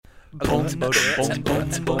Welcome to the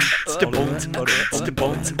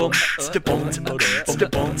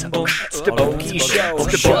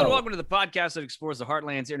podcast that explores the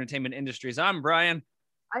heartlands entertainment industries. I'm Brian.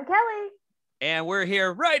 I'm Kelly. And we're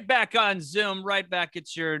here right back on Zoom, right back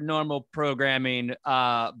at your normal programming.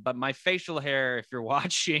 But my facial hair, if you're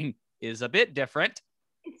watching, is a bit different.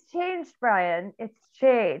 It's changed, Brian. It's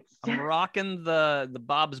changed. I'm rocking the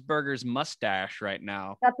Bob's Burgers mustache right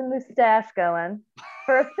now. Got the mustache going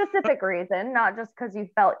for a specific reason, not just because you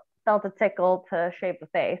felt a tickle to shape the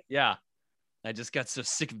face. Yeah. I just got so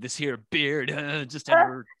sick of this here beard. Just had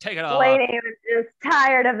to take it off. Lady was just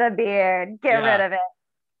tired of the beard. Get rid of it.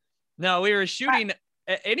 No, we were shooting.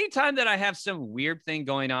 Anytime that I have some weird thing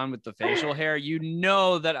going on with the facial hair, you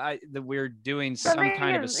know that we're doing some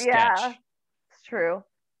kind of a sketch. Yeah, it's true.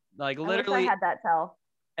 Like literally, I had that tell.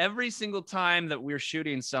 Every single time that we're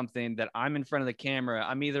shooting something that I'm in front of the camera,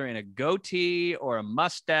 I'm either in a goatee or a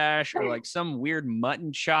mustache or like some weird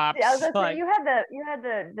mutton chops. Yeah, I was gonna say, you had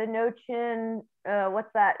the no chin.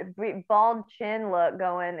 What's that? Bald chin look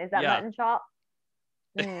going. Is that mutton chop?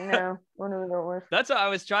 No, one of those. That's what I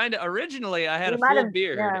was trying to. Originally, I had a full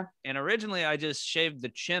beard, and originally I just shaved the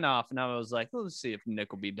chin off, and I was like, let's see if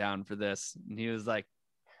Nick will be down for this. And he was like,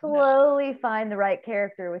 slowly find the right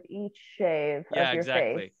character with each shave of your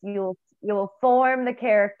face. You'll form the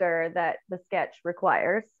character that the sketch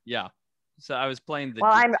requires. Yeah. So I was playing the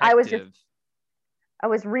detective. I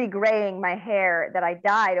was regraying my hair that I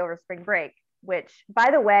dyed over spring break, which, by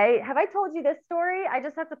the way, have I told you this story? I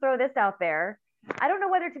just have to throw this out there. I don't know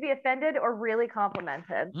whether to be offended or really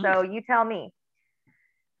complimented. So you tell me.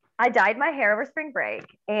 I dyed my hair over spring break,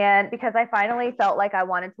 and because I finally felt like I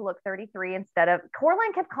wanted to look 33 instead of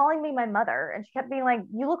Coraline kept calling me my mother, and she kept being like,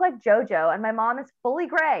 you look like JoJo, and my mom is fully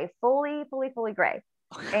gray, fully gray.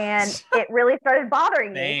 And it really started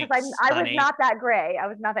bothering me because I was not that gray. I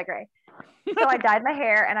was not that gray. So I dyed my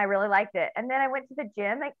hair and I really liked it. And then I went to the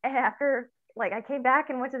gym after I came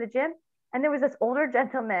back and went to the gym. And there was this older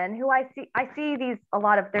gentleman who there's a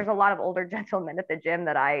lot of older gentlemen at the gym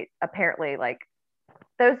that I apparently like.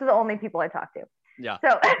 Those are the only people I talk to. Yeah.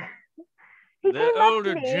 So he the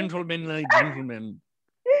older gentlemanly gentleman.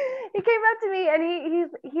 He came up to me and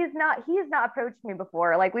he has not approached me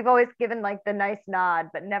before. Like we've always given like the nice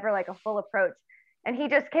nod, but never like a full approach. And he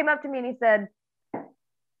just came up to me and he said,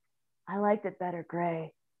 I liked it better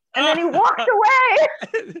gray. And then he walked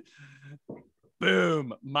away.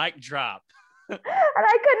 Boom, mic drop. And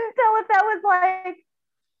I couldn't tell if that was like,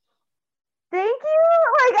 thank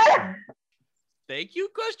you. Thank you?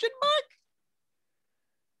 Question mark.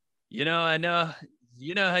 I know.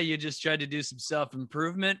 You know how you just tried to do some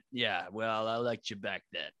self-improvement? Yeah. Well, I liked you back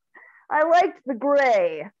then. I liked the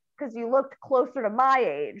gray because you looked closer to my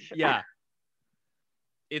age. Yeah.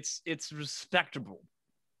 It's respectable.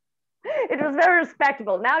 It was very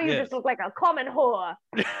respectable. Now you just look like a common whore.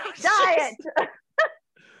 Diet.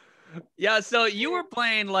 Yeah, so you were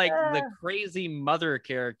playing like the crazy mother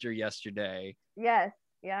character yesterday. Yes,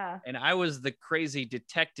 yeah. And I was the crazy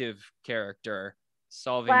detective character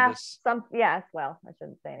solving this. Yes, well, I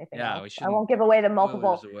shouldn't say anything. Yeah, I won't give away the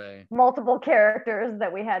multiple characters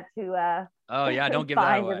that we had to oh yeah, don't give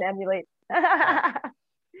that away. And emulate.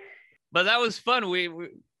 But that was fun. We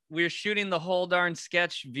were shooting the whole darn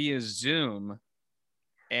sketch via Zoom.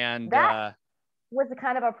 And that was a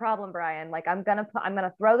kind of a problem, Brian. Like I'm gonna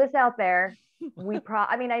throw this out there.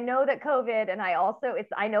 I know that COVID, and I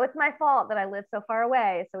know it's my fault that I live so far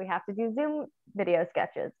away, so we have to do Zoom video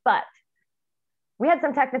sketches. But we had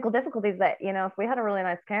some technical difficulties that, if we had a really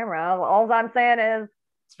nice camera, all I'm saying is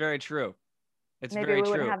it's very true. It's maybe very we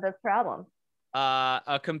true. wouldn't have those problems.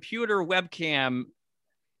 A computer webcam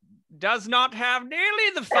does not have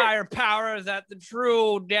nearly the firepower that the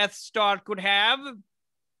true Death Star could have.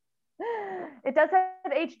 It does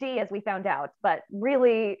have HD, as we found out, but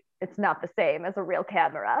really it's not the same as a real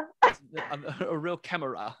camera. a real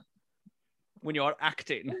camera when you're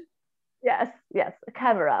acting. Yes, a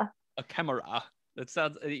camera. A camera.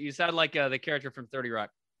 You sound like the character from 30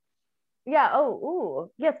 Rock. Yeah. Oh,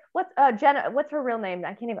 ooh. Yes. What's Jenna? What's her real name?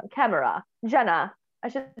 I can't even. Camera. Jenna. I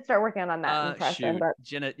should start working on that impression. But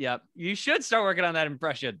Jenna. Yeah, you should start working on that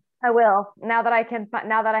impression. I will. Now that I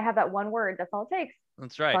have that one word, that's all it takes.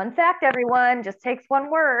 That's right. Fun fact, everyone. Just takes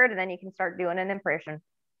one word, and then you can start doing an impression.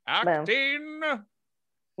 Acting. Boom.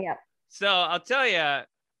 Yeah. So I'll tell you,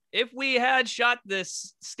 if we had shot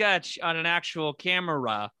this sketch on an actual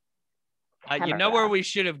camera, you know where we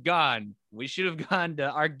should have gone. We should have gone to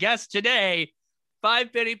our guest today,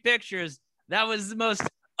 Five Penny Pictures. That was the most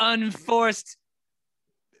unforced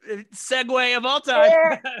segue of all time.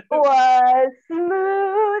 It was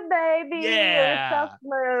smooth, baby. It was so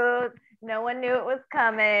smooth. No one knew it was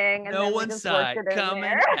coming. And no then one we just saw worked it it in coming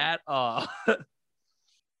there. at all. Rent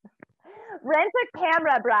a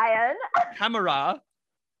camera, Brian. Camera.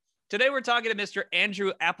 Today we're talking to Mr.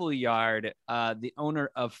 Andrew Appleyard, the owner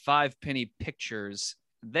of Five Penny Pictures.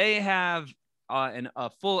 They have a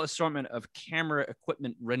full assortment of camera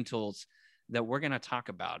equipment rentals that we're going to talk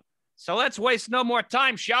about. So let's waste no more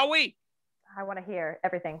time, shall we? I want to hear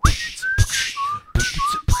everything.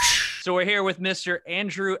 So we're here with Mr.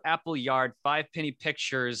 Andrew Appleyard, Five Penny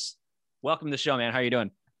Pictures. Welcome to the show, man. How are you doing?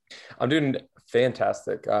 I'm doing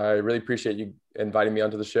fantastic. I really appreciate you inviting me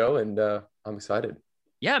onto the show, and I'm excited.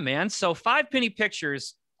 Yeah, man. So Five Penny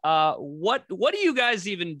Pictures, what do you guys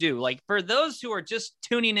even do? Like, for those who are just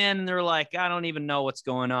tuning in and they're like, I don't even know what's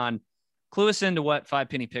going on, clue us into what Five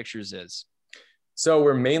Penny Pictures is. So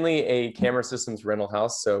we're mainly a camera systems rental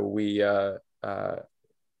house. So we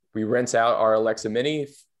rent out our Alexa Mini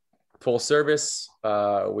full service.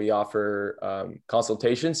 We offer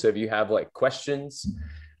consultation. So if you have like questions,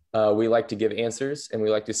 we like to give answers, and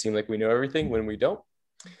we like to seem like we know everything when we don't.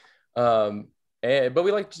 But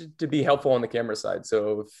we like to be helpful on the camera side.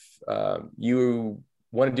 So if you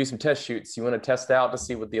want to do some test shoots, you want to test out to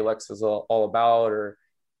see what the Alexa is all about, or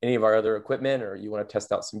any of our other equipment, or you want to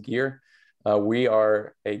test out some gear, we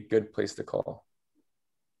are a good place to call.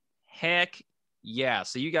 Heck yeah.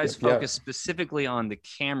 So you guys focus specifically on the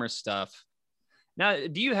camera stuff. Now,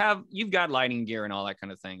 you've got lighting gear and all that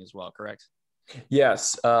kind of thing as well, correct?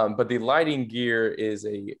 Yes, but the lighting gear is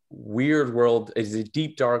a weird world. It's a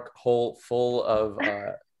deep, dark hole full of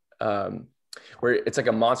where it's like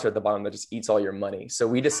a monster at the bottom that just eats all your money. So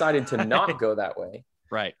we decided to not go that way.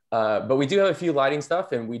 Right. But we do have a few lighting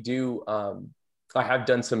stuff, and we do. I have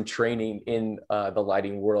done some training in the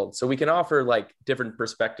lighting world, so we can offer like different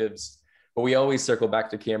perspectives. But we always circle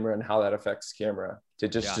back to camera and how that affects camera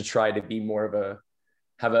to try to be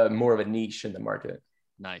have more of a niche in the market.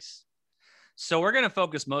 Nice. So we're going to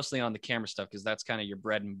focus mostly on the camera stuff because that's kind of your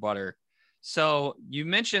bread and butter. So you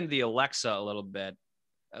mentioned the Alexa a little bit.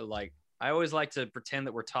 Like, I always like to pretend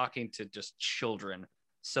that we're talking to just children.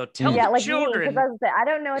 So tell the children. Me, I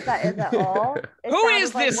don't know what that is at all. Who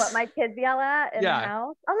is this? Like what my kids yell at in the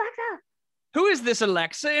house. Alexa. Who is this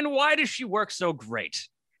Alexa, and why does she work so great?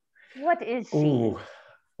 What is she? Ooh.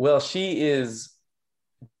 Well, she is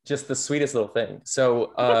just the sweetest little thing.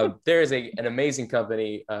 So there is an amazing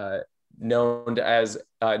company known as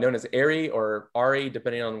ARRI or ARRI,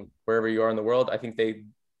 depending on wherever you are in the world. I think they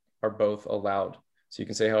are both allowed, so you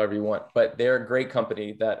can say however you want. But they're a great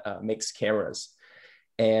company that makes cameras,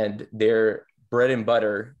 and their bread and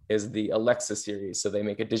butter is the Alexa series. So they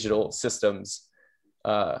make a digital systems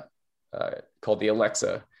called the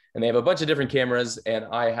Alexa, and they have a bunch of different cameras. And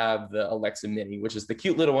I have the Alexa Mini, which is the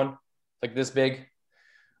cute little one, like this big,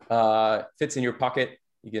 fits in your pocket.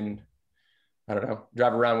 You can, I don't know,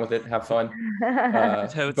 drive around with it, have fun.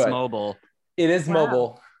 So it's mobile. It is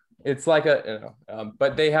mobile. It's like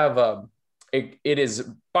but they have, it is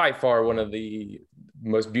by far one of the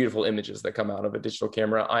most beautiful images that come out of a digital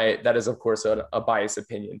camera. That is of course a biased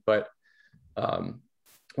opinion, but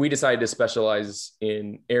we decided to specialize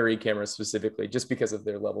in ARRI cameras specifically just because of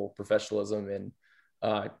their level of professionalism, and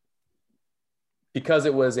because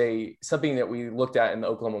it was something that we looked at in the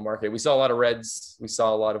Oklahoma market. We saw a lot of Reds, we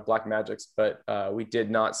saw a lot of Blackmagics, but we did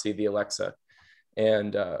not see the Alexa.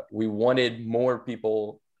 And we wanted more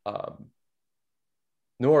people,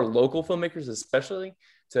 more local filmmakers especially,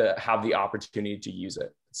 to have the opportunity to use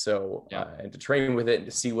it. So, and to train with it and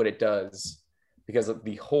to see what it does, because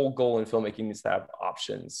the whole goal in filmmaking is to have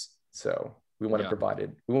options. So we wanted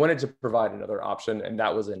to provide another option, and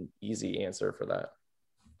that was an easy answer for that.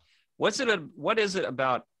 What is it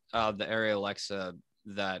about the ARRI Alexa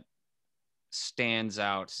that stands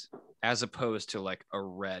out as opposed to like a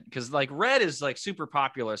Red? Because like Red is like super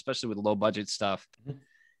popular, especially with low budget stuff. Mm-hmm.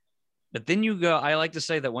 But then I like to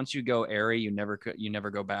say that once you go ARRI, you never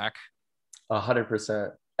go back.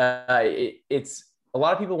 100%. It's a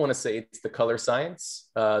lot of people want to say it's the color science,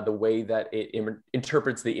 the way that it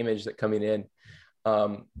interprets the image that coming in.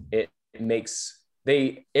 It makes.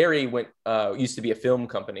 ARRI used to be a film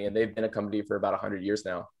company, and they've been a company for about 100 years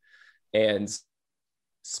now, and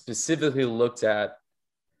specifically looked at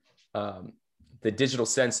the digital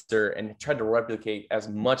sensor and tried to replicate as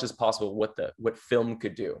much as possible what film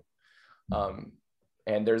could do.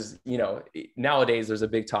 And there's, nowadays there's a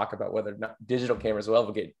big talk about whether or not digital cameras will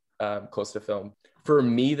ever get close to film. For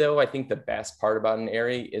me though, I think the best part about an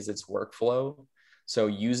ARRI is its workflow. So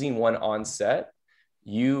using one on set,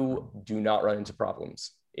 you do not run into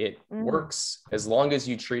problems. It works as long as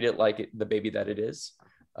you treat it like the baby that it is.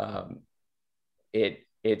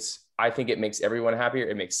 I think it makes everyone happier.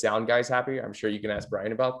 It makes sound guys happier. I'm sure you can ask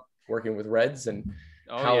Brian about working with Reds and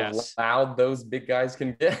how loud those big guys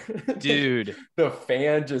can get. Dude, the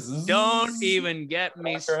fan just don't even get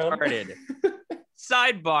me started.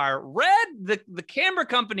 Sidebar, Red, the camera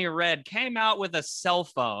company Red came out with a cell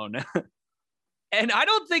phone. And I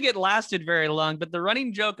don't think it lasted very long, but the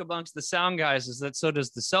running joke amongst the sound guys is that, so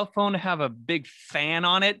does the cell phone have a big fan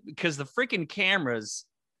on it? Because the freaking cameras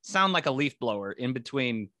sound like a leaf blower in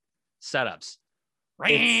between setups.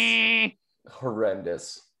 It's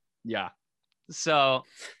horrendous. Yeah. So,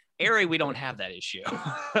 Arri, we don't have that issue.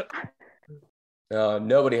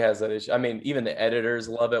 Nobody has that issue. I mean, even the editors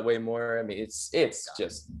love it way more. I mean, it's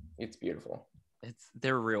beautiful.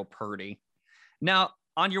 They're real purty. Now,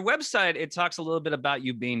 on your website, it talks a little bit about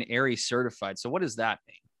you being Arri certified. So what does that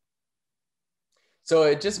mean? So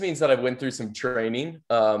it just means that I went through some training.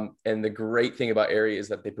 And the great thing about Arri is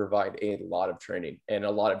that they provide a lot of training and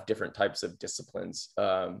a lot of different types of disciplines.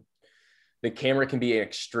 The camera can be an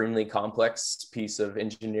extremely complex piece of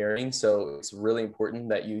engineering. So it's really important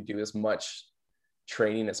that you do as much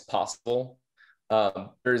training as possible. From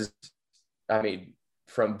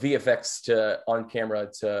VFX to on camera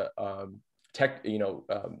to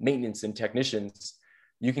maintenance and technicians,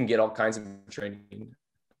 you can get all kinds of training.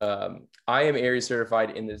 I am Arri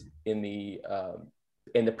certified in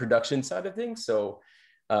the production side of things. So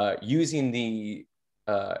using the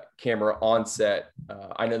camera on set,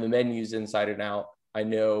 I know the menus inside and out. I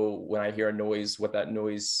know when I hear a noise, what that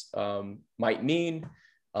noise might mean,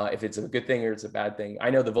 if it's a good thing or it's a bad thing. I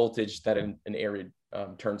know the voltage that an Arri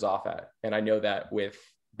turns off at, and I know that with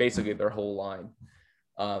basically their whole line.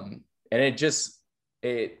 And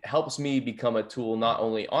it helps me become a tool, not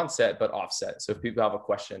only on set, but offset. So if people have a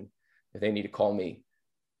question, if they need to call me,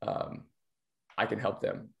 I can help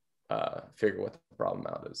them figure what the problem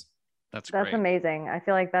out is. That's amazing. I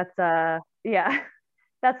feel like that's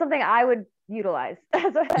that's something I would utilize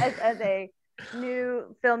as a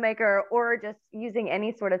new filmmaker, or just using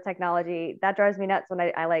any sort of technology. That drives me nuts when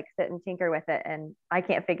I like sit and tinker with it and I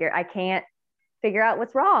can't figure out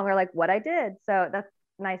what's wrong or like what I did. So that's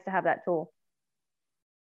nice to have that tool.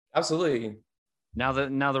 Absolutely. Now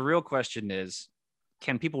the real question is,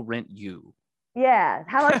 can people rent you? Yeah.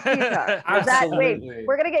 How much do you charge? Wait,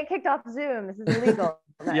 we're gonna get kicked off Zoom. This is illegal.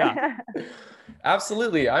 Yeah.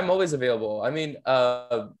 Absolutely. I'm always available. I mean,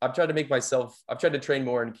 I've tried to train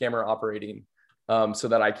more in camera operating, so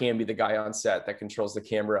that I can be the guy on set that controls the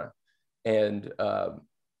camera, and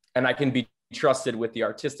I can be trusted with the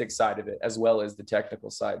artistic side of it as well as the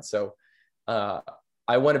technical side. So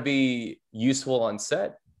I want to be useful on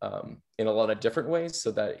set in a lot of different ways,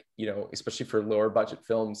 so that, especially for lower budget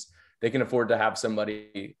films, they can afford to have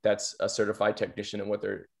somebody that's a certified technician and what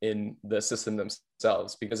they're in the system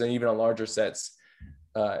themselves. Because then even on larger sets,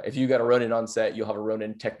 if you got a Ronin on set, you'll have a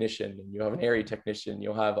Ronin technician and you'll have an Arri technician.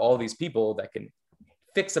 You'll have all these people that can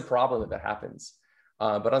fix a problem if it happens.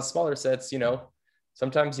 But on smaller sets,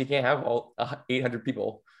 sometimes you can't have all 800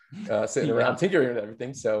 people sitting around tinkering with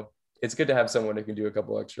everything. So it's good to have someone who can do a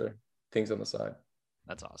couple extra things on the side.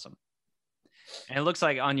 That's awesome. And it looks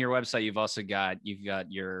like on your website, you've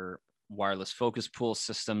got your wireless focus pull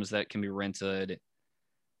systems that can be rented.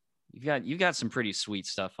 You've got some pretty sweet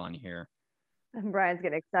stuff on here. And Brian's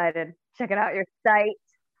getting excited. Checking out your site.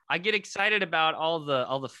 I get excited about all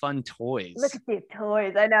the fun toys. Look at these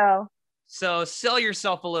toys. I know. So sell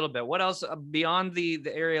yourself a little bit. What else beyond the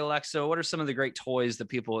Arri Alexa? What are some of the great toys that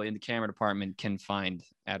people in the camera department can find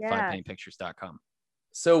at fivepennypictures.com?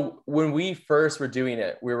 So when we first were doing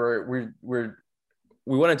it, we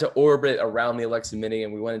wanted to orbit around the Alexa Mini,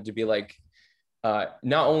 and we wanted to be like,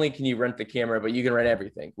 not only can you rent the camera, but you can rent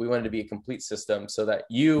everything. We wanted to be a complete system so that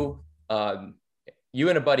you and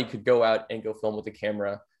a buddy could go out and go film with the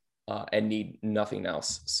camera and need nothing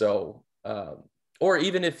else. So, or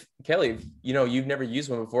even if Kelly, you've never used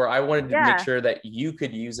one before, I wanted to make sure that you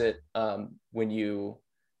could use it when you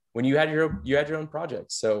had your own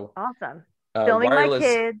project. So awesome. Filming my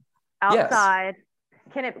kids outside.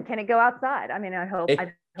 Yes. Can it go outside? I mean, I hope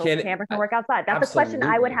cameras can work outside. That's a question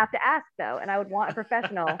I would have to ask though, and I would want a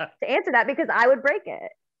professional to answer that, because I would break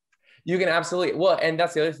it. You can absolutely. Well, and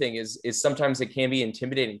that's the other thing is sometimes it can be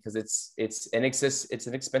intimidating because it's an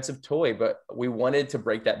expensive toy, but we wanted to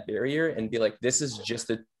break that barrier and be like, this is just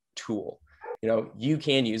a tool. You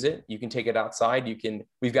can use it. You can take it outside.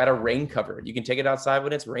 We've got a rain cover. You can take it outside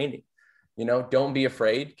when it's raining. Don't be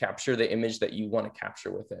afraid. Capture the image that you want to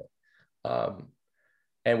capture with it.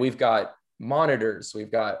 And we've got monitors.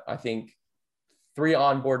 We've got, I think, 3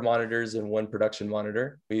 onboard monitors and 1 production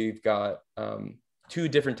monitor. We've got 2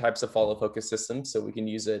 different types of follow focus systems. So we can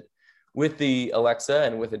use it with the Alexa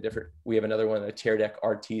and with we have another one, a Teardeck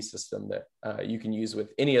RT system that you can use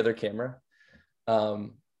with any other camera.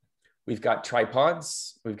 We've got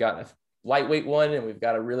tripods. We've got a lightweight one, and we've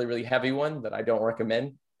got a really, really heavy one that I don't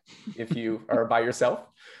recommend if you are by yourself.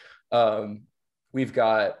 We've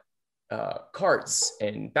got carts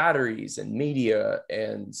and batteries and media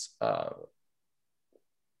and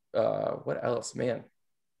what else, man?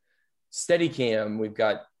 Steadicam. We've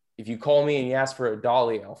got, if you call me and you ask for a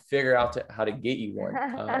dolly, I'll figure out how to get you one.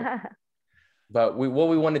 But what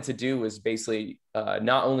we wanted to do was basically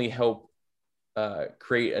not only help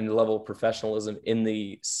create a level of professionalism in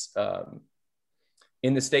the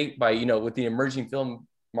state by, with the emerging film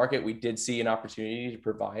market, we did see an opportunity to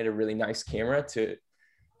provide a really nice camera to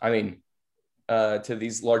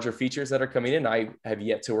these larger features that are coming in. I have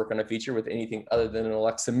yet to work on a feature with anything other than an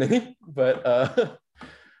Alexa Mini, but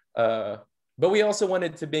we also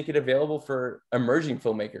wanted to make it available for emerging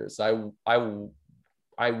filmmakers.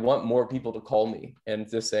 I want more people to call me and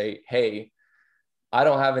to say, hey, I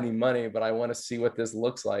don't have any money, but I want to see what this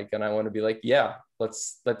looks like. And I want to be like, yeah,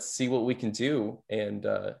 let's see what we can do and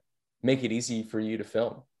make it easy for you to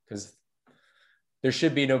film, because there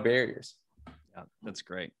should be no barriers. Yeah, that's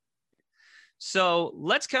great. So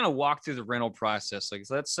let's kind of walk through the rental process. Like,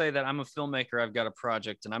 let's say that I'm a filmmaker, I've got a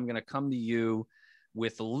project, and I'm going to come to you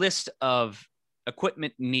with a list of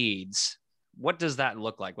equipment needs. What does that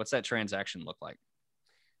look like? What's that transaction look like?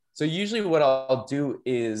 So usually what I'll do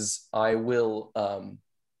is I will I'll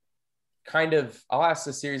ask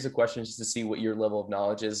a series of questions just to see what your level of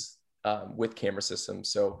knowledge is with camera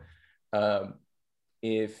systems. So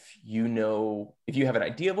if you have an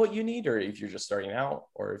idea of what you need, or if you're just starting out,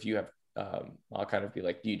 or if you have, I'll kind of be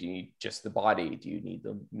like, do you need just the body? Do you need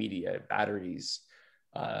the media, batteries,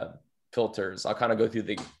 filters? I'll kind of go through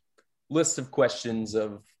the list of questions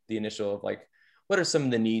of the initial of like, what are some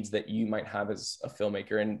of the needs that you might have as a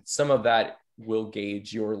filmmaker? And some of that will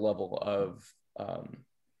gauge your level of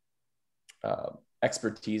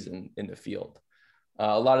expertise in the field.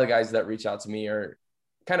 A lot of the guys that reach out to me are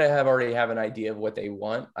kind of already have an idea of what they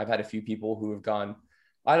want. I've had a few people who have gone,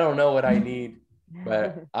 I don't know what I need,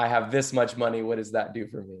 but I have this much money. What does that do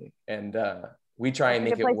for me? And we try and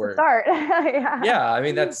make it work. Start. Yeah, I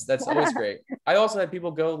mean, that's always great. I also had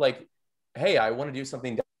people go like, hey, I want to do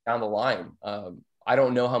something down the line. I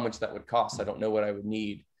don't know how much that would cost. I don't know what I would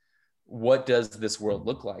need. What does this world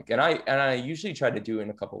look like? And I usually try to do it in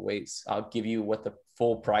a couple of ways. I'll give you what the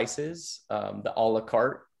full price is, the a la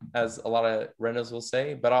carte, as a lot of rentals will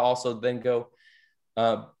say. But I'll also then go,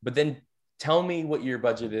 but then tell me what your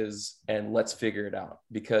budget is and let's figure it out.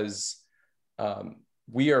 Because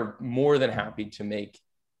we are more than happy to make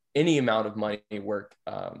any amount of money work,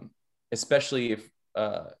 especially if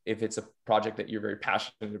it's a project that you're very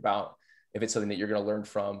passionate about, if it's something that you're going to learn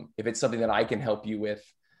from, if it's something that I can help you with.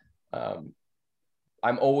 I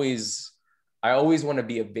always want to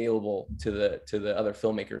be available to the other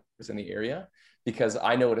filmmakers in the area, because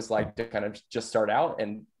I know what it's like to kind of just start out,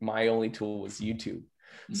 and my only tool was YouTube.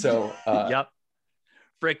 So yep,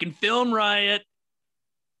 freaking Film Riot.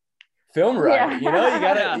 Yeah.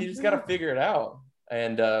 You just gotta figure it out.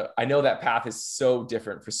 And I know that path is so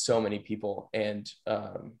different for so many people, and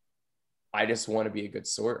I just want to be a good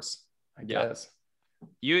source, I guess.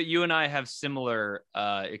 You and I have similar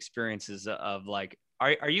experiences of like,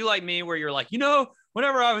 are you like me, where you're like,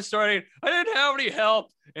 whenever I was starting, I didn't have any help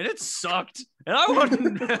and it sucked, and I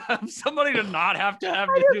wanted have somebody to not have to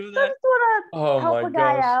do that. I just want to help a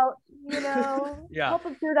guy out, Yeah. help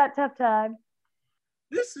him through that tough time.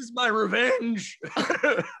 This is my revenge.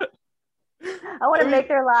 I want to make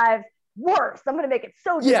their lives worse. I'm going to make it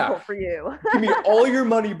so difficult for you. Give me all your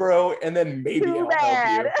money, bro, and then maybe I'll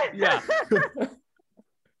help you. Yeah.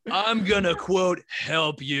 I'm gonna quote,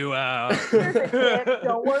 help you out.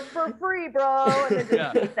 Don't work for free, bro. And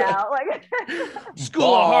then just peace out. Like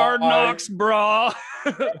School of Hard Knocks, bro.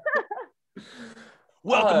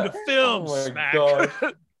 Welcome to Film Smack. Gosh.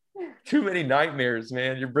 Too many nightmares,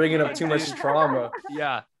 man. You're bringing up too much trauma.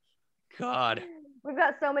 Yeah. God. We've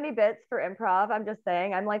got so many bits for improv. I'm just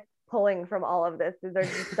saying, I'm like pulling from all of this. There's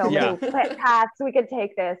just so many paths we could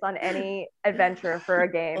take this on any adventure for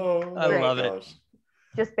a game. I love it.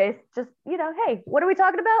 Hey, what are we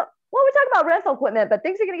talking about? Well, we're talking about rental equipment, but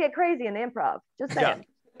things are going to get crazy in the improv. Just saying.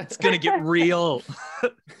 Yeah, it's going to get real.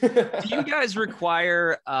 Do you guys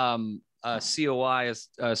require a COI,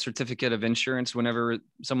 a certificate of insurance, whenever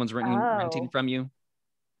someone's renting from you?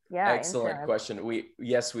 Yeah. Excellent question.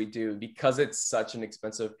 Yes, we do. Because it's such an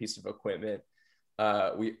expensive piece of equipment.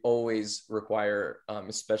 We always require,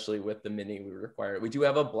 especially with the Mini, we do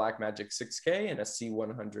have a Blackmagic 6K and a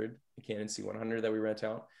C100, a Canon C100 that we rent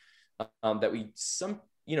out.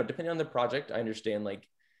 that depending on the project, I understand like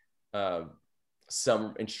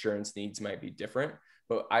some insurance needs might be different,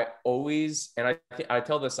 but I always, and I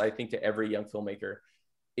tell this, I think, to every young filmmaker,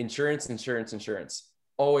 insurance,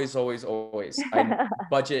 always, always, always. I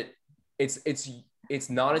budget. It's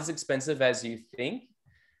not as expensive as you think.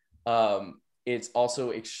 It's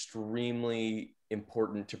also extremely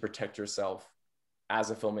important to protect yourself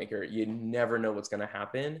as a filmmaker. You never know what's going to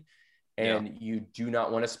happen, and you do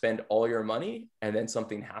not want to spend all your money and then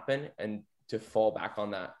something happen and to fall back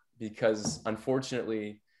on that, because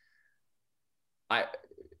unfortunately,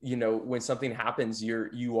 when something happens,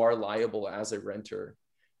 you are liable as a renter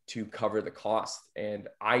to cover the cost, and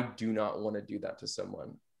I do not want to do that to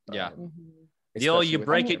someone. You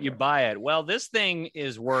break it, you buy it. Well, this thing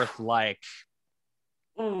is worth like,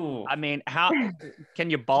 I mean, how can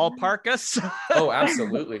you ballpark us? Oh,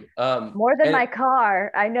 absolutely. More than my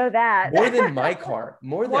car. I know that. More than my car.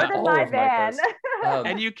 More than all my of van. my cars.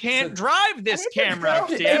 And you can't drive this camera,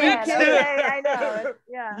 damn it. Okay, I know.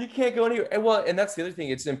 Yeah. You can't go anywhere. Well, and that's the other thing.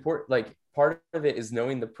 It's important. Like, part of it is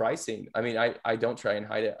knowing the pricing. I mean, I don't try and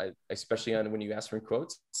hide it. Especially when you ask for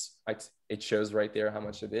quotes, it shows right there how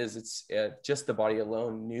much it is. It's just the body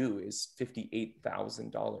alone new is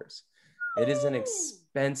 $58,000. It is an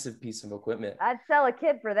expensive piece of equipment. I'd sell a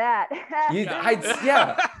kid for that.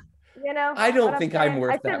 Yeah. I don't think I'm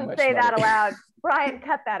worth that much. I shouldn't say money. that aloud. Brian,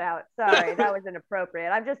 cut that out. Sorry, that was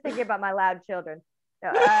inappropriate. I'm just thinking about my loud children. So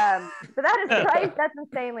that is right. That's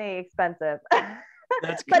insanely expensive.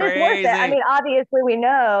 That's but crazy. It's worth it. I mean, obviously, we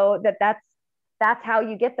know that's how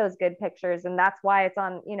you get those good pictures, and that's why it's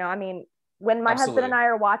on. I mean, when my husband and I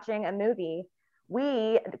are watching a movie,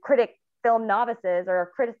 we film novices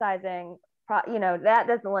are criticizing. That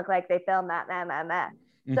doesn't look like they filmed that.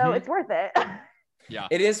 So it's worth it. Yeah,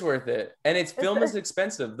 it is worth it, and film is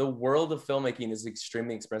expensive. The world of filmmaking is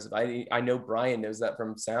extremely expensive. I know Brian knows that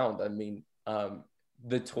from sound. I mean,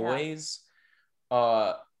 the toys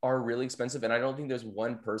are really expensive, and I don't think there's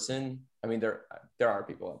one person. I mean, there are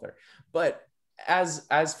people out there, but as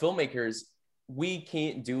filmmakers, we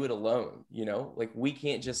can't do it alone. Like, we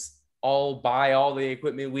can't just all buy all the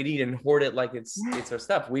equipment we need and hoard it like it's our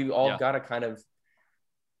stuff. We all got to kind of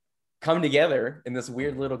come together in this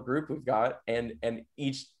weird little group we've got, and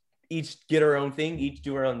each get our own thing, each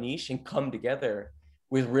do our own niche, and come together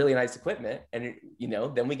with really nice equipment, and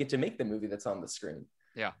then we get to make the movie that's on the screen.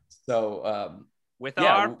 Yeah. So with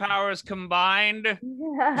our powers combined,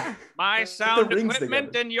 my sound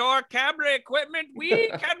equipment and your camera equipment, we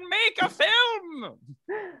can make a film.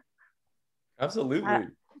 Absolutely.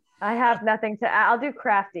 I have nothing to add. I'll do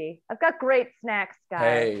crafty. I've got great snacks, guys.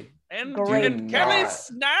 Hey. And Kelly's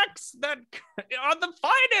snacks that are the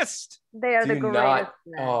finest. They are the greatest.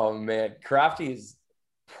 Oh man, crafty is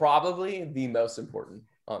probably the most important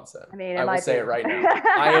on set. I mean, I will say it right now.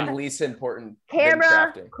 I am least important.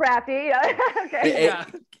 Camera, crafty. Okay.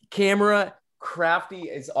 Camera, crafty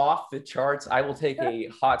is off the charts. I will take a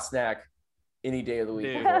hot snack any day of the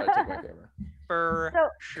week before I take my camera. For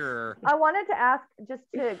sure. I wanted to ask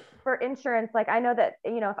for insurance. Like, I know that,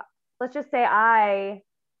 if let's just say I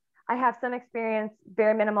have some experience,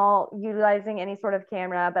 very minimal, utilizing any sort of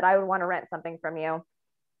camera, but I would want to rent something from you,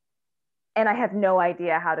 and I have no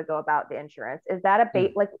idea how to go about the insurance. Is that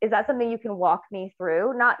is that something you can walk me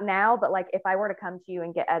through? Not now, but like, if I were to come to you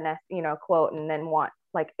and get a quote and then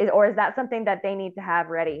or is that something that they need to have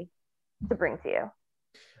ready to bring to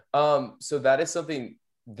you? So that is something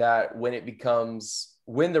that when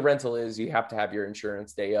the rental is, you have to have your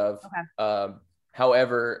insurance day of. Okay.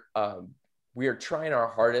 However, we are trying our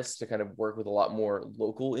hardest to kind of work with a lot more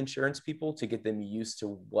local insurance people to get them used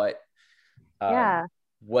to what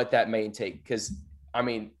that may take. Because I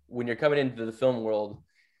mean, when you're coming into the film world,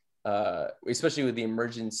 especially with the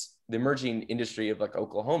emerging industry of like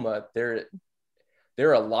Oklahoma, there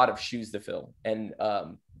are a lot of shoes to fill, and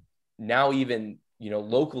now even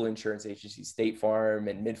local insurance agencies, State Farm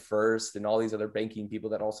and MidFirst and all these other banking people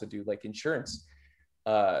that also do like insurance,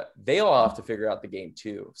 they all have to figure out the game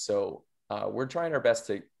too. So we're trying our best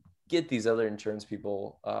to get these other insurance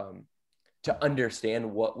people to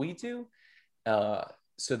understand what we do,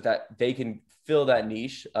 so that they can fill that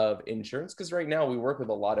niche of insurance. Because right now we work with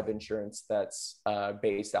a lot of insurance that's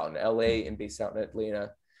based out in LA and based out in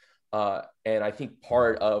Atlanta. And I think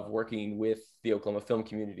part of working with the Oklahoma film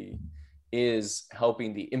community is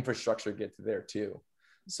helping the infrastructure get to there too.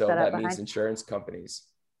 So that means insurance companies.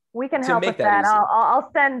 We can help with that. I'll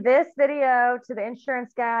send this video to the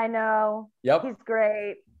insurance guy I know. Yep. He's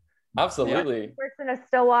great. Absolutely. He works in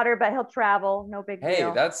Stillwater, but he'll travel. No big deal.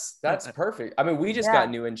 Hey, that's perfect. I mean, we just got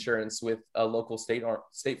new insurance with a local State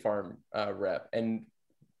Farm rep, and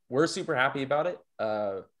we're super happy about it.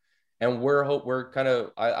 And we're kind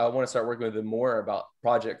of, I want to start working with him more about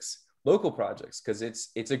local projects, because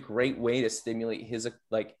it's a great way to stimulate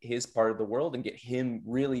his part of the world and get him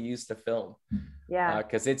really used to film. Yeah.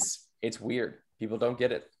 Because it's weird. People don't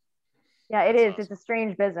get it. Yeah, it is. Awesome. It's a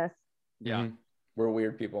strange business. Yeah. Mm-hmm. We're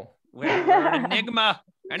weird people. We're an enigma.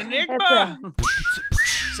 An enigma.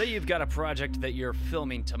 Say you've got a project that you're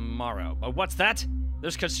filming tomorrow. But what's that?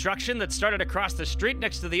 There's construction that started across the street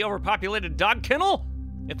next to the overpopulated dog kennel?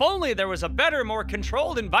 If only there was a better, more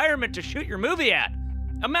controlled environment to shoot your movie at.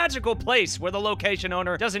 A magical place where the location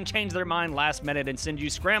owner doesn't change their mind last minute and send you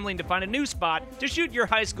scrambling to find a new spot to shoot your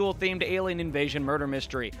high school-themed alien invasion murder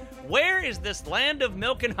mystery. Where is this land of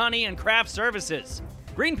milk and honey and craft services?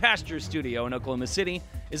 Green Pastures Studio in Oklahoma City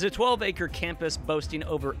is a 12-acre campus boasting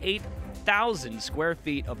over 8,000 square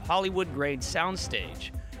feet of Hollywood-grade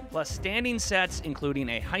soundstage, plus standing sets including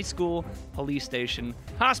a high school, police station,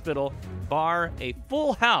 hospital, bar, a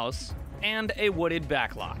full house, and a wooded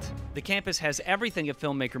backlot. The campus has everything a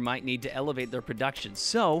filmmaker might need to elevate their production,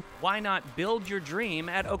 so why not build your dream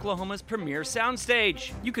at Oklahoma's premier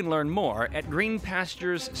soundstage? You can learn more at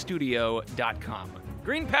greenpasturesstudio.com.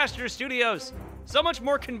 Green Pastures Studios, so much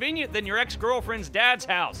more convenient than your ex-girlfriend's dad's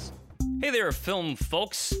house. Hey there, film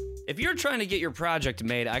folks. If you're trying to get your project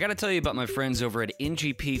made, I gotta tell you about my friends over at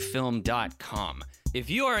ngpfilm.com. If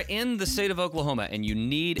you are in the state of Oklahoma and you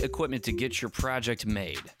need equipment to get your project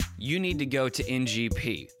made, you need to go to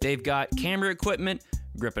NGP. They've got camera equipment,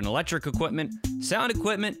 grip and electric equipment, sound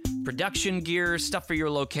equipment, production gear, stuff for your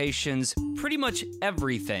locations, pretty much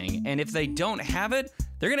everything. And if they don't have it,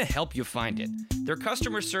 they're gonna help you find it. Their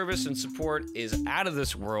customer service and support is out of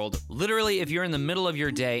this world. Literally, if you're in the middle of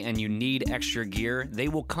your day and you need extra gear, they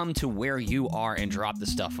will come to where you are and drop the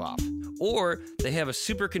stuff off. Or they have a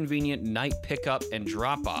super convenient night pickup and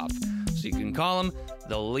drop off. So you can call them,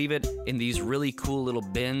 they'll leave it in these really cool little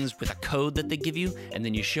bins with a code that they give you, and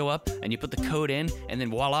then you show up and you put the code in, and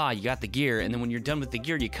then voila, you got the gear. And then when you're done with the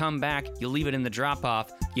gear, you come back, you leave it in the drop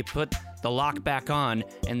off, you put the lock back on,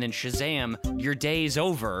 and then shazam, your day's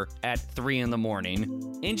over at 3 in the morning.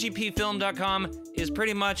 ngpfilm.com is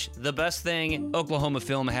pretty much the best thing Oklahoma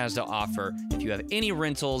Film has to offer. If you have any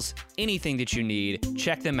rentals, anything that you need,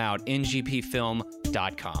 check them out,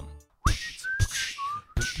 ngpfilm.com.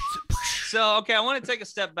 So, okay, I want to take a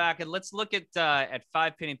step back and let's look at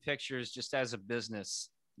Five Penny Pictures just as a business.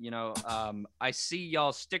 You know, I see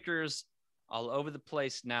y'all stickers all over the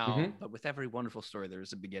place now, but with every wonderful story, there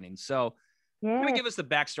is a beginning. So, can you give us the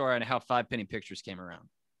backstory on how Five Penny Pictures came around?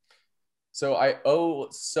 So I owe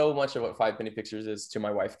so much of what Five Penny Pictures is to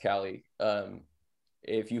my wife, Callie.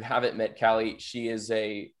 If you haven't met Callie, she is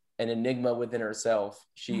an enigma within herself.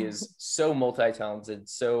 She is so multi-talented,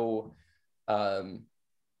 so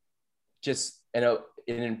just an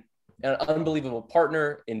unbelievable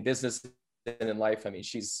partner in business and in life. I mean,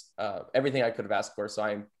 she's everything I could have asked for. So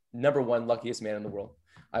I'm number one luckiest man in the world.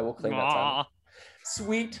 I will claim that title.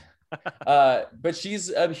 Sweet. But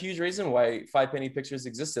she's a huge reason why Five Penny Pictures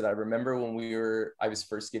existed. I remember when I was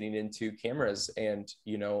first getting into cameras, and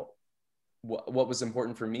you know, what was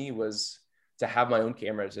important for me was to have my own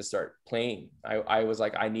camera to start playing. I was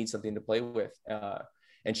like, I need something to play with.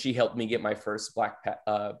 And she helped me get my first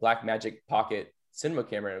Blackmagic Pocket cinema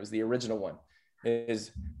camera. It was the original one. It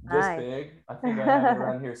is this big. I think I have it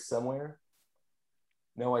around here somewhere.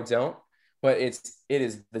 No, I don't. But it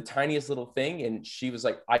is the tiniest little thing. And she was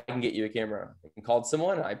like, I can get you a camera. And called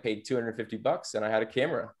someone. I paid $250 and I had a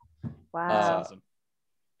camera. Wow. That's awesome.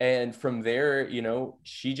 And from there, you know,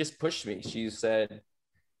 she just pushed me. She said,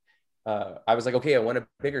 I was like, okay, I want a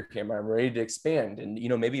bigger camera. I'm ready to expand. And, you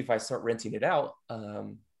know, maybe if I start renting it out,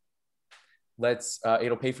 it'll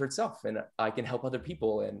pay for itself and I can help other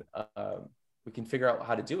people and we can figure out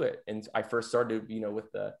how to do it. And I first started, you know,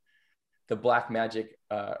 with the Blackmagic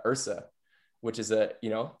Ursa, which is a, you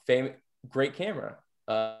know, great camera,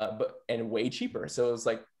 and way cheaper. So it was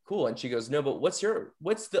like, cool. And she goes, no, but what's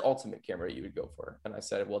the ultimate camera you would go for? And I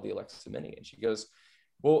said, well, the Alexa Mini. And she goes,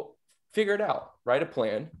 well, figure it out, write a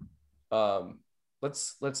plan.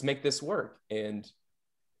 Let's make this work. And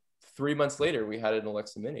 3 months later, we had an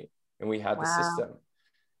Alexa Mini and we had the system.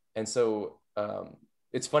 And so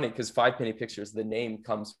it's funny because Five Penny Pictures, the name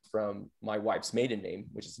comes from my wife's maiden name,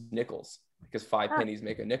 which is Nichols, because 5 pennies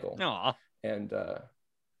make a nickel. Aww. And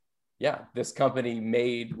yeah, this company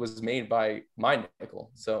was made by my nickel.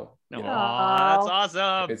 So you know, That's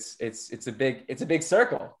awesome. it's a big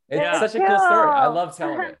circle. It's Yeah. such a cool story. I love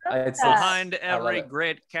telling it. Behind I love every it.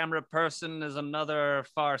 great camera person is another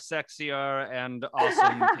far sexier and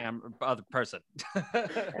awesome other person.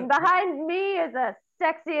 And behind me is a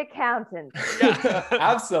sexy accountant. Yeah.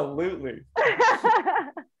 Absolutely.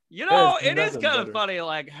 You know, There's it is nothing kind of better. funny,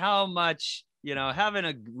 like how much, you know, having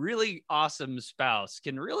a really awesome spouse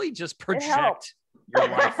can really just project your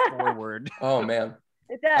life forward. Oh man.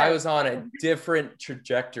 It does. I was on a different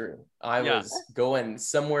trajectory. I Yeah. was going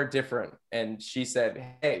somewhere different. And she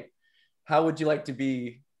said, hey, how would you like to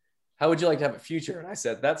have a future? And I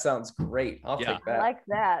said, that sounds great. I'll Yeah. take I that. like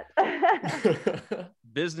that.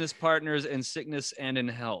 Business partners in sickness and in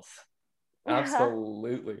health.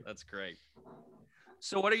 Absolutely. That's great.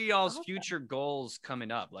 So what are y'all's future goals coming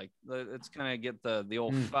up? Like, let's kind of get the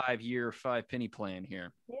old 5-year, 5-penny plan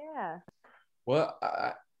here. Yeah. Well,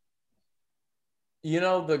 I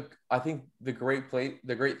think the great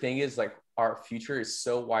thing is like our future is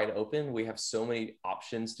so wide open. We have so many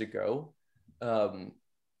options to go. I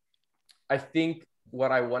think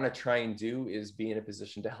what I want to try and do is be in a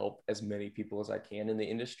position to help as many people as I can in the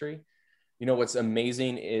industry. You know, what's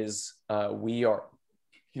amazing is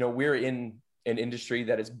we're in an industry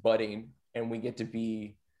that is budding, and we get to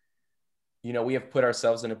be, you know, we have put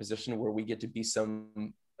ourselves in a position where we get to be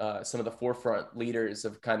some of the forefront leaders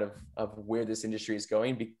of kind of where this industry is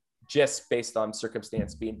going, just based on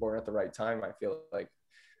circumstance, being born at the right time, I feel like.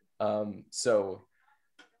 So,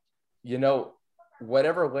 you know,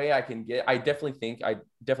 whatever way I can get, I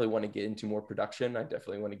definitely want to get into more production. I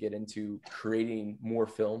definitely want to get into creating more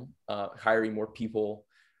film, hiring more people,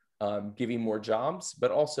 giving more jobs,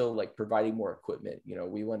 but also like providing more equipment. You know,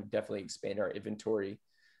 we want to definitely expand our inventory.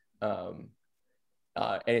 And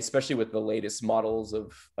especially with the latest models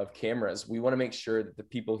of cameras, we want to make sure that the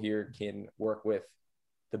people here can work with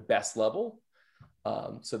the best level,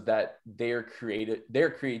 so that their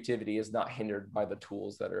creativity is not hindered by the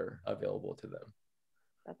tools that are available to them.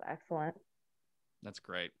 That's excellent. That's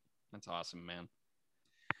great. That's awesome, man.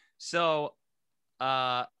 So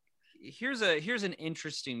here's an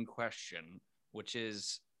interesting question, which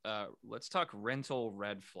is let's talk rental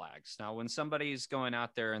red flags. Now, when somebody's going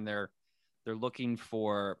out there and they're looking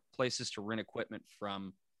for places to rent equipment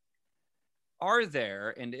from, are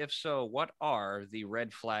there, and if so, what are the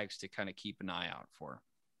red flags to kind of keep an eye out for?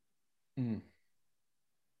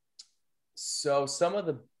 So some of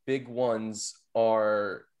the big ones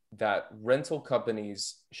are that rental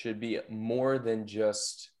companies should be more than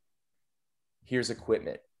just here's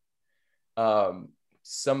equipment.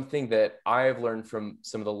 Something that I've learned from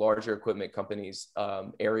some of the larger equipment companies,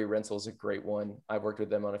 Airy Rental is a great one. I've worked with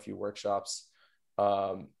them on a few workshops.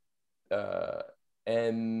 And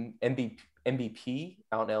MVP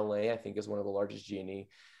out in LA, I think, is one of the largest G&E.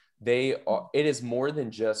 It is more than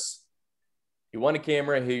just, you want a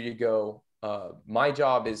camera, here you go. My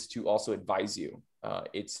job is to also advise you.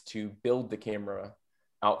 It's to build the camera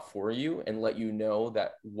out for you and let you know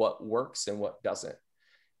that what works and what doesn't.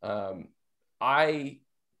 I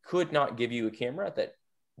could not give you a camera that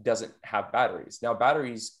doesn't have batteries. Now,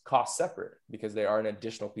 batteries cost separate because they are an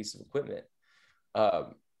additional piece of equipment.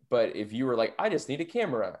 But if you were like, I just need a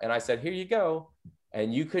camera, and I said, here you go,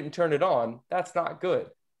 and you couldn't turn it on, that's not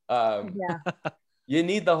good. You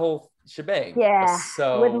need the whole shebang. Yeah,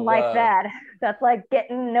 so wouldn't like that. That's like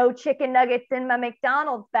getting no chicken nuggets in my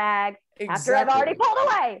McDonald's bag after I've already pulled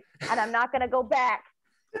away, and I'm not going to go back.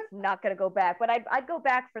 But I'd go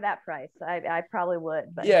back for that price. I probably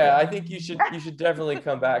would. But yeah, I think you should definitely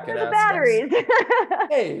come back and ask batteries.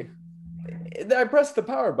 Hey, I pressed the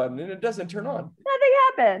power button and it doesn't turn on. Nothing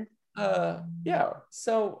happened. Yeah.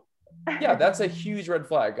 So yeah, that's a huge red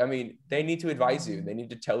flag. I mean, they need to advise you. They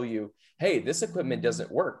need to tell you, hey, this equipment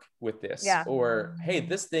doesn't work with this, or hey,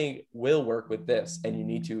 this thing will work with this, and you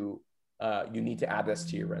need to add this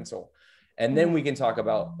to your rental. And then we can talk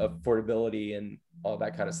about affordability and all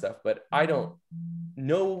that kind of stuff. But no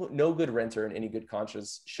good renter in any good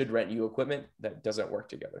conscience should rent you equipment that doesn't work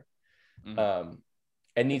together.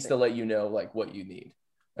 And needs to let you know like what you need.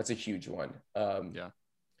 That's a huge one.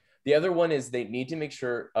 The other one is they need to make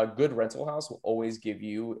sure a good rental house will always give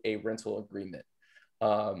you a rental agreement.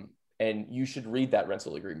 And you should read that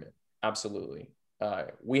rental agreement. Absolutely.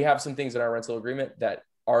 We have some things in our rental agreement that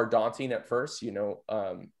are daunting at first. You know,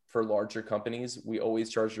 for larger companies, we always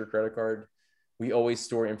charge your credit card. We always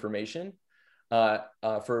store information.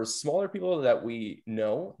 For smaller people that we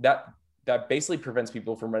know, that that basically prevents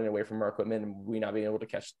people from running away from our equipment and we not being able to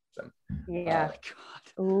catch them. Yeah.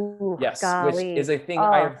 God. Ooh, Yes, golly. which is a thing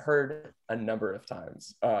I have heard a number of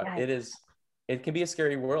times. It can be a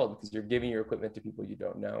scary world because you're giving your equipment to people you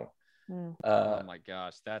don't know. Oh my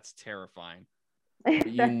gosh, that's terrifying.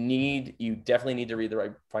 You definitely need to read the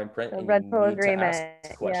right fine print. The rental agreement.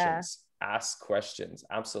 Ask questions,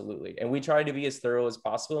 absolutely. And we try to be as thorough as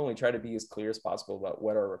possible, and we try to be as clear as possible about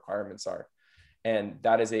what our requirements are. And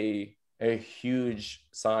that is a huge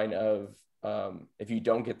sign of if you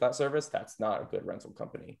don't get that service, that's not a good rental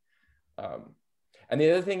company. And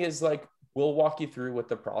the other thing is, like, we'll walk you through what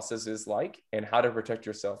the process is like and how to protect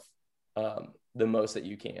yourself the most that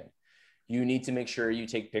you can. You need to make sure you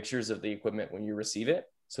take pictures of the equipment when you receive it,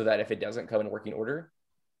 so that if it doesn't come in working order,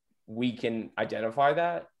 we can identify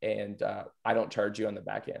that, and I don't charge you on the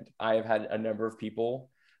back end. I have had a number of people,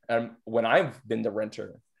 when I've been the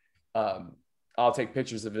renter, I'll take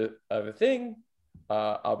pictures of a thing.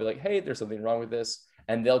 I'll be like, hey, there's something wrong with this.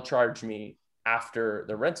 And they'll charge me after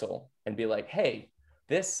the rental and be like, hey,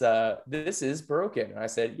 this is broken. And I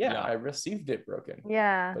said, yeah, I received it broken.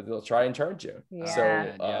 Yeah. But they'll try and charge you.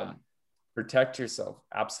 Yeah. So protect yourself.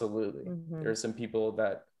 Absolutely. There are some people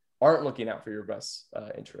that aren't looking out for your best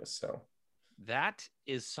interests. So that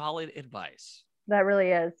is solid advice. That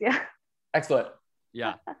really is. Yeah. Excellent.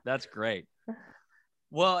 Yeah, that's great.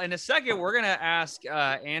 Well, in a second, we're going to ask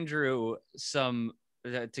Andrew to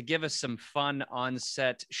give us some fun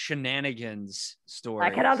on-set shenanigans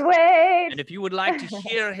stories. I cannot wait. And if you would like to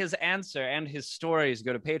hear his answer and his stories,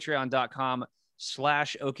 go to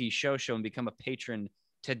patreon.com/OkiShowShow and become a patron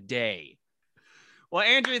today. Well,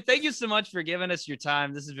 Andrew, thank you so much for giving us your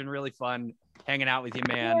time. This has been really fun hanging out with you,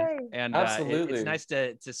 man. Yay. And absolutely, it's nice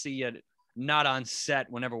to see you not on set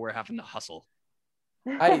whenever we're having to hustle.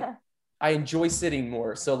 I enjoy sitting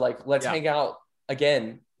more. So, like, let's hang out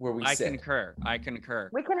again where we sit. I concur.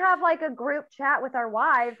 We can have like a group chat with our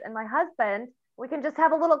wives and my husband. We can just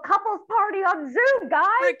have a little couples party on Zoom, guys.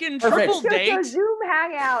 Freaking triple date. A Zoom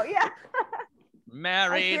hangout. Yeah.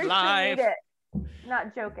 Married life.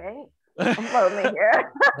 Not joking. I'm lonely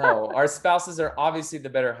here. No, our spouses are obviously the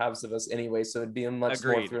better halves of us anyway, so it'd be a much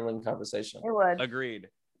more thrilling conversation. It would. Agreed.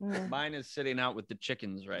 Mine is sitting out with the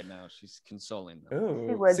chickens right now. She's consoling them.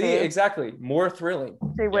 Ooh, see, exactly. More thrilling.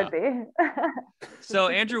 She would be. So,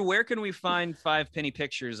 Andrew, where can we find Five Penny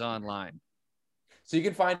Pictures online? So you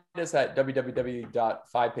can find us at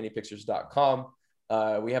www.fivepennypictures.com.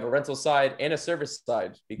 We have a rental side and a service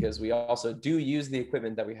side because we also do use the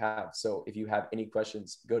equipment that we have. So if you have any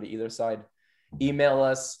questions, go to either side. Email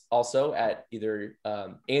us also at either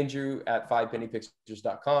Andrew at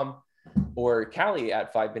fivepennypictures.com or Callie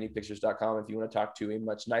at fivepennypictures.com if you want to talk to a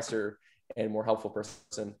much nicer and more helpful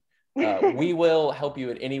person. We will help you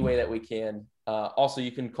in any way that we can. Also,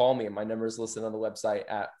 you can call me. My number is listed on the website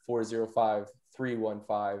at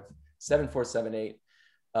 405-315-7478.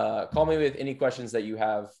 Call me with any questions that you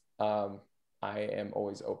have. I am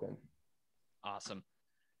always open. Awesome,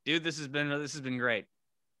 dude. This has been great.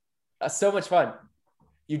 So much fun.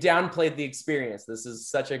 You downplayed the experience. This is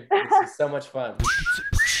so much fun.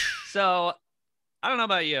 So I don't know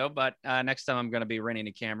about you, but next time I'm going to be renting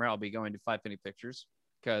a camera, I'll be going to Five Penny Pictures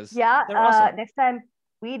because they're awesome. Next time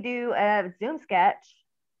we do a Zoom sketch,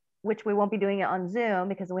 which we won't be doing it on Zoom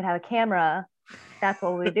because we have a camera. That's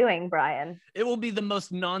what we'll be doing, Brian. It will be the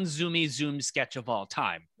most non-zoomy Zoom sketch of all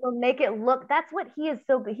time. We'll make it look. That's what he is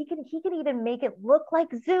so good. He can even make it look like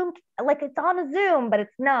Zoom, like it's on a Zoom, but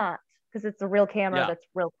it's not because it's a real camera that's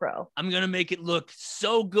real pro. I'm gonna make it look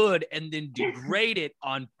so good and then degrade it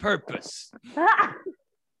on purpose.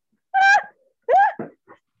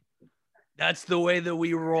 That's the way that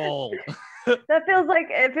we roll. It feels like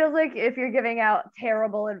if you're giving out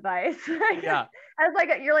terrible advice. Yeah. As like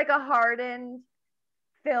you're like a hardened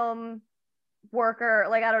film worker.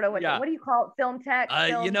 Like I don't know what do you call it? Film tech.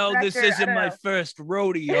 Film director? This isn't my first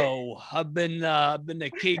rodeo. I've been a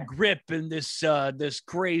key grip in this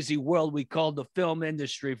crazy world we call the film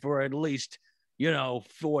industry for at least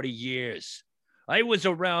 40 years. I was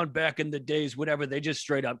around back in the days whenever they just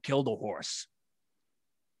straight up killed a horse.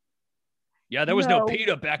 Yeah, there was no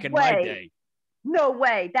PETA back in my day. No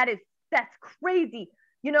way. That's crazy.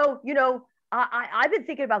 I've been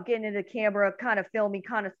thinking about getting into camera kind of filmy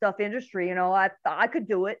kind of stuff industry. I could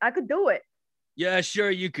do it. Yeah,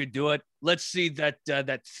 sure, you could do it. Let's see that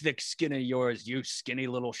thick skin of yours, you skinny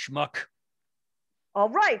little schmuck. All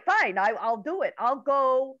right, fine. I'll do it. I'll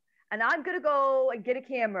go, and I'm going to go and get a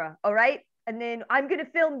camera, all right? And then I'm going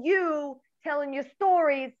to film you telling your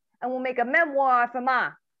stories, and we'll make a memoir for Ma.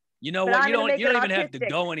 You know what? You don't even have to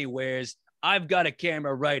go anywheres. I've got a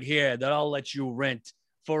camera right here that I'll let you rent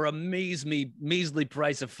for a measly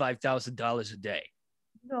price of $5,000 a day.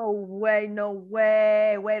 No way, no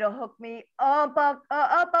way. Way to hook me up,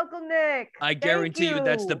 Uncle Nick. I guarantee you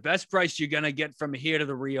that's the best price you're going to get from here to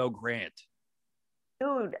the Rio Grande.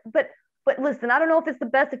 Dude, but listen, I don't know if it's the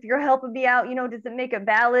best if you're helping me out. Does it make it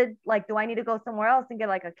valid? Like, do I need to go somewhere else and get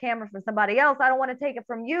like a camera from somebody else? I don't want to take it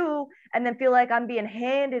from you and then feel like I'm being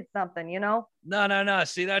handed something, No.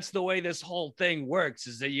 See, that's the way this whole thing works,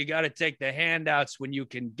 is that you got to take the handouts when you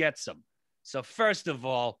can get some. So first of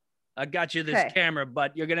all, I got you this camera,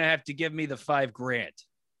 but you're going to have to give me the $5,000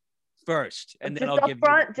 first. And then I'll give you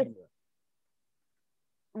the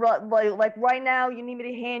camera. Like right now, you need me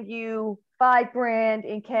to hand you $5,000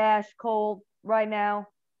 in cash, cold, right now.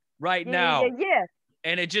 Right now. Yeah.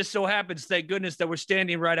 And it just so happens, thank goodness, that we're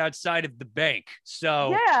standing right outside of the bank.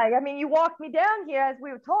 So yeah, I mean, you walked me down here as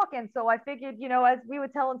we were talking, so I figured, as we were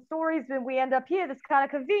telling stories, when we end up here, that's kind of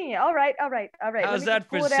convenient. All right. How's that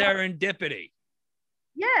for serendipity?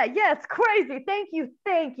 Yeah, it's crazy. Thank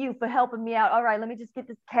you for helping me out. All right, let me just get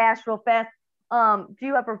this cash real fast. Do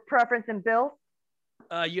you have a preference in bills?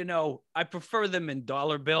 I prefer them in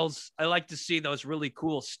dollar bills. I like to see those really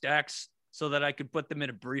cool stacks so that I could put them in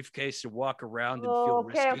a briefcase and walk around and feel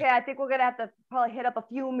risky. Okay. I think we're gonna have to probably hit up a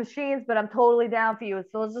few machines, but I'm totally down for you.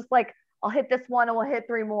 So it's just like, I'll hit this one and we'll hit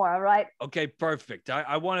 3 more. All right. Okay, perfect.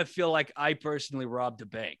 I want to feel like I personally robbed a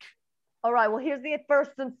bank. All right. Well, here's the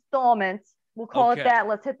first installment. We'll call it that.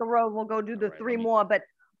 Let's hit the road. We'll go do the 3 more. But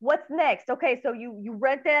what's next? Okay, so you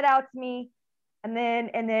rent that out to me, and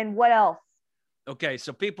then what else? Okay,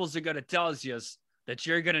 so peoples are gonna tell us that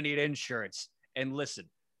you're gonna need insurance. And listen,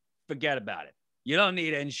 forget about it. You don't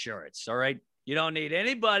need insurance, all right? You don't need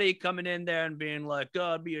anybody coming in there and being like,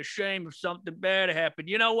 "Oh, I'd be ashamed if something bad happened."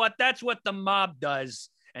 You know what? That's what the mob does,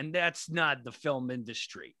 and that's not the film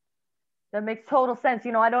industry. That makes total sense.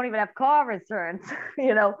 I don't even have car insurance,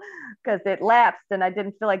 because it lapsed and I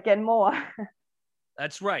didn't feel like getting more.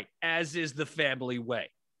 That's right, as is the family way.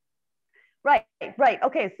 Right.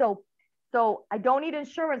 Okay, so I don't need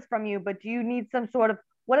insurance from you, but do you need some sort of,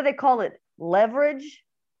 what do they call it? Leverage?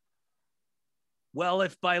 Well,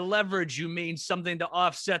 if by leverage you mean something to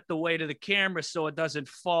offset the weight of the camera so it doesn't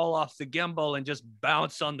fall off the gimbal and just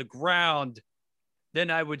bounce on the ground, then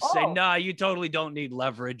I would say, nah, you totally don't need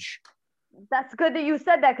leverage. That's good that you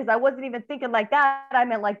said that, because I wasn't even thinking like that. I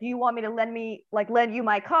meant like, do you want me to lend you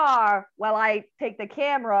my car while I take the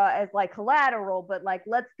camera as like collateral? But like,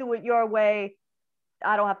 let's do it your way.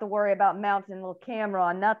 I don't have to worry about mounting a little camera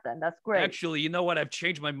on nothing. That's great. Actually, you know what? I've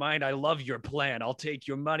changed my mind. I love your plan. I'll take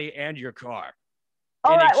your money and your car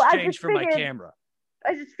in exchange for my camera.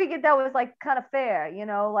 I just figured that was like kind of fair,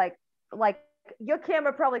 like your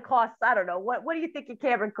camera probably costs, I don't know, what do you think your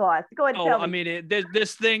camera costs? Go ahead and tell me. I mean,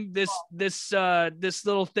 this thing, this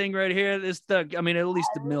little thing right here, at least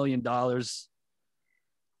 $1 million. $1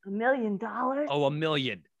 million? Oh, $1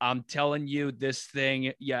 million. I'm telling you, this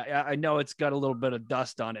thing. Yeah, I know it's got a little bit of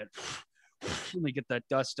dust on it. Let me get that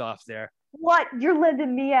dust off there. What? You're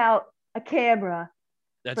lending me out a camera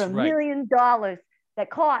That's for $1 million that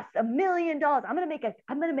costs $1 million. I'm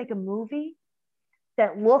gonna make a movie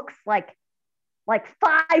that looks like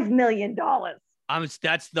 $5 million.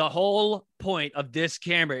 That's the whole point of this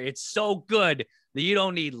camera. It's so good that you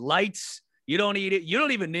don't need lights. You don't need it. You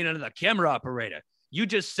don't even need another camera operator. You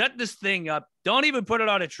just set this thing up. Don't even put it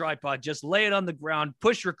on a tripod. Just lay it on the ground,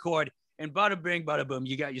 push record, and bada bing, bada boom.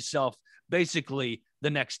 You got yourself basically the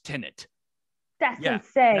next Tenet. That's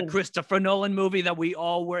insane. The Christopher Nolan movie that we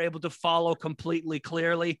all were able to follow completely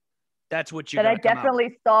clearly. That's what you. That I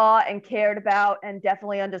definitely saw and cared about and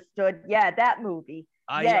definitely understood. Yeah, that movie.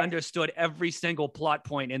 I understood every single plot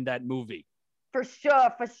point in that movie. For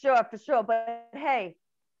sure. But hey,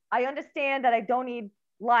 I understand that I don't need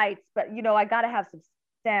lights, but I gotta have some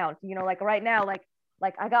sound. Like right now, like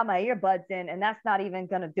I got my earbuds in, and that's not even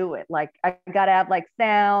gonna do it. Like I gotta have like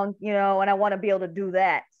sound, and I want to be able to do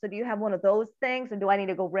that. So do you have one of those things, or do I need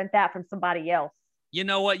to go rent that from somebody else? You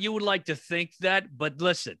know what? You would like to think that, but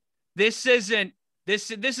listen, this is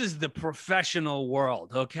the professional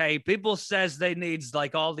world, okay? People says they needs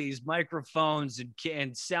like all these microphones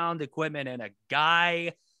and sound equipment and a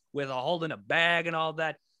guy with holding a bag and all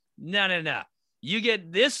that. No. You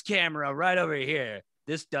get this camera right over here,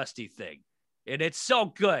 this dusty thing, and it's so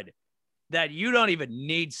good that you don't even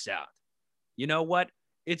need sound. You know what?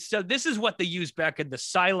 This is what they used back in the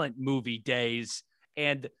silent movie days,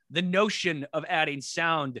 and the notion of adding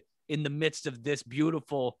sound in the midst of this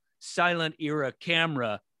beautiful silent era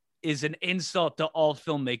camera is an insult to all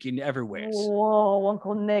filmmaking everywhere. Whoa,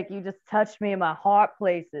 Uncle Nick, you just touched me in my heart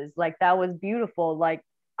places. Like, that was beautiful. Like,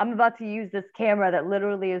 I'm about to use this camera that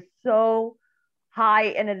literally is so high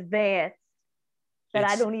in advance that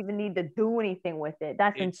I It's- don't even need to do anything with it.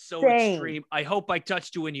 That's It's so insane. extreme. I hope I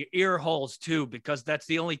touched you in your ear holes too, because that's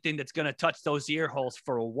the only thing that's going to touch those ear holes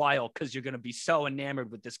for a while, because you're going to be so enamored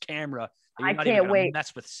with this camera that you're I not can't even going to wait.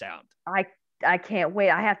 mess with sound. I can't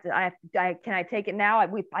wait. Can I take it now?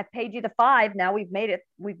 I paid you the $5. Now we've made it.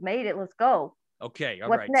 Let's go. Okay. All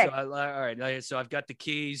What's right. next? So, all right. So I've got the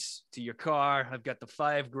keys to your car. I've got the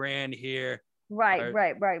 $5,000 here. Right.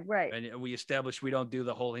 And we established we don't do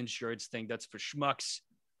the whole insurance thing. That's for schmucks.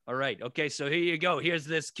 All right. Okay. So here you go. Here's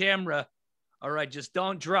this camera. All right. Just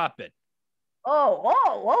don't drop it.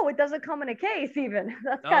 Oh, it doesn't come in a case even.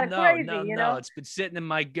 That's kind of crazy, you know? It's been sitting in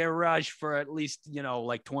my garage for at least,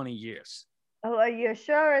 like 20 years. Oh, are you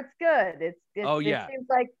sure it's good? It seems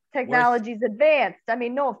like technology's advanced. I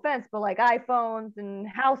mean, no offense, but like iPhones and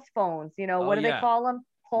house phones, what do they call them?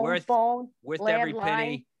 Home phone, worth landline. every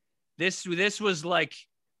penny. This was like,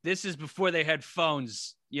 this is before they had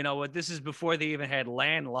phones. You know what? This is before they even had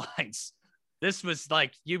landlines. This was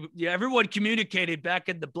like everyone communicated back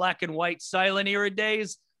in the black and white silent era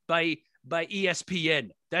days by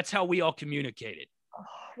ESPN. That's how we all communicated.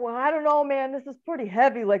 Well, I don't know, man. This is pretty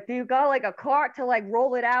heavy. Like, do you got like a cart to like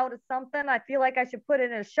roll it out or something? I feel like I should put it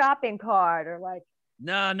in a shopping cart or like.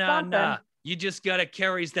 No. You just gotta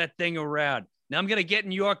carry that thing around. Now I'm gonna get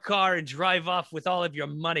in your car and drive off with all of your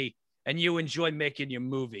money, and you enjoy making your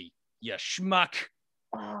movie, you schmuck.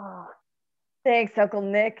 Oh, thanks, Uncle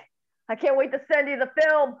Nick. I can't wait to send you the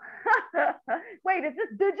film. Wait, is this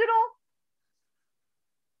digital?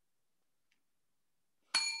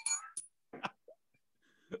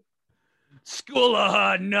 School of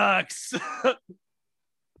Hard Knocks. That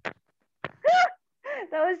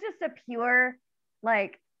was just a pure,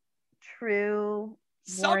 like, true.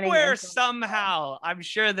 Somewhere, somehow, I'm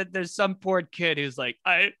sure that there's some poor kid who's like,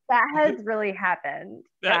 that has really happened,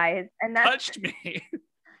 guys. And that touched me.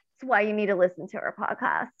 That's why you need to listen to our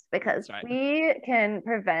podcast, because we can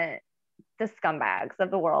prevent the scumbags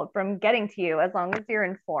of the world from getting to you as long as you're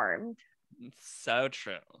informed. So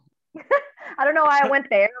true. I don't know why I went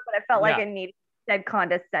there, but I felt like I needed said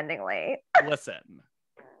condescendingly. Listen,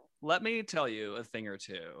 let me tell you a thing or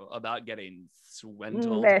two about getting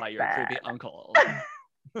swindled by your creepy uncle.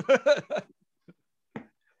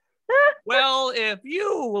 Well, if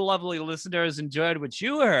you lovely listeners enjoyed what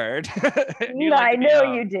you heard, I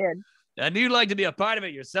know you did. And you'd like to be a part of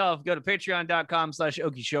it yourself, go to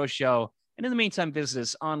patreon.com/OkiShowShow. And in the meantime, visit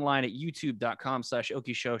us online at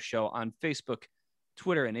youtube.com/OkiShowShow on Facebook,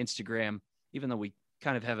 Twitter, and Instagram. Even though we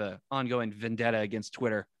kind of have an ongoing vendetta against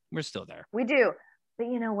Twitter, we're still there. We do. But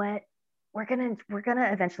you know what? We're gonna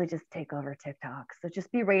eventually just take over TikTok. So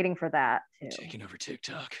just be waiting for that too. Taking over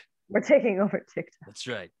TikTok. We're taking over TikTok. That's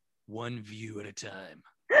right. One view at a time.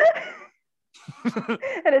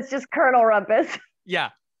 And it's just Colonel Rumpus.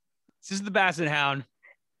 Yeah. This is the Basset Hound.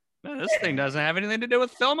 Man, this thing doesn't have anything to do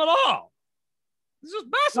with film at all. This is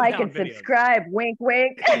Basset Hound and videos. Subscribe. Wink,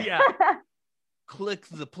 wink. Yeah. Click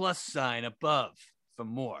the plus sign above for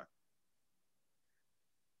more.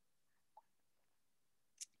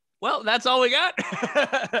 Well, that's all we got.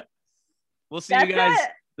 We'll see you guys.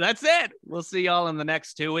 That's it. We'll see y'all in the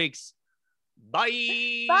next 2 weeks.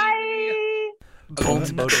 Bye. Bye. The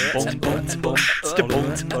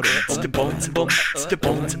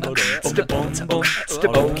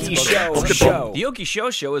Okie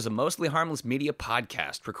Show Show is a mostly harmless media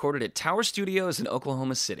podcast recorded at Tower Studios in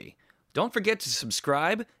Oklahoma City. Don't forget to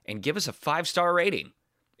subscribe and give us a 5-star rating.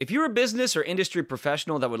 If you're a business or industry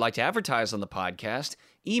professional that would like to advertise on the podcast,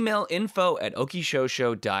 email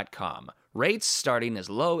info@okieshowshow.com. Rates starting as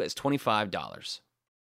low as $25.